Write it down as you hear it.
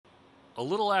A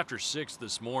little after 6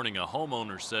 this morning, a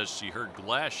homeowner says she heard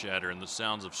glass shatter and the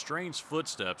sounds of strange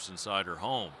footsteps inside her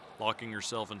home. Locking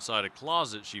herself inside a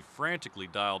closet, she frantically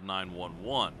dialed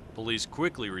 911. Police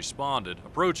quickly responded,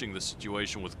 approaching the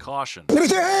situation with caution. Give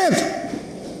us your hands!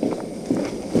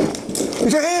 Give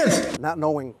us your hands! Not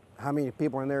knowing how many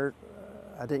people are in there,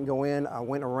 I didn't go in. I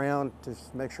went around to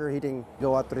make sure he didn't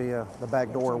go out through the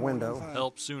back door or window.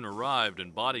 Help soon arrived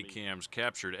and body cams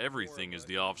captured everything as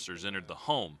the officers entered the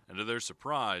home. And to their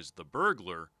surprise, the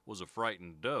burglar was a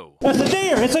frightened doe. That's a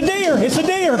deer! It's a deer! It's a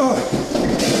deer!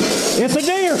 It's a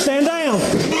deer! Stand down!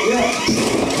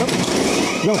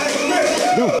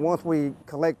 Go. Once we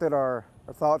collected our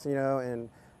thoughts, and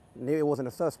knew it wasn't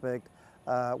a suspect,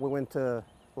 we went to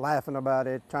laughing about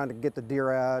it, trying to get the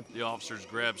deer out. The officers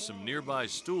grabbed some nearby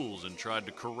stools and tried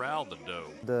to corral the doe.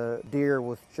 The deer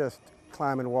was just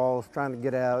climbing walls, trying to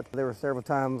get out. There were several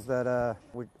times that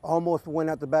we almost went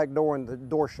out the back door and the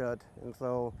door shut, and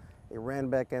so it ran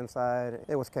back inside.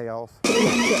 It was chaos.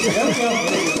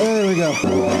 There we go.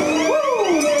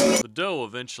 The doe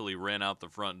eventually ran out the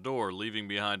front door, leaving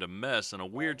behind a mess and a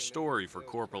weird story for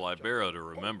Corporal Ibero to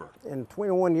remember. In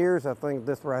 21 years, I think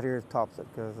this right here tops it,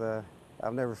 because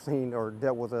I've never seen or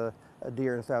dealt with a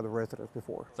deer inside the residence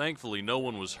before. Thankfully, no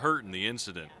one was hurt in the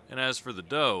incident. And as for the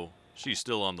doe, she's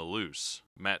still on the loose.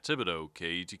 Matt Thibodeau,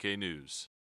 KETK News.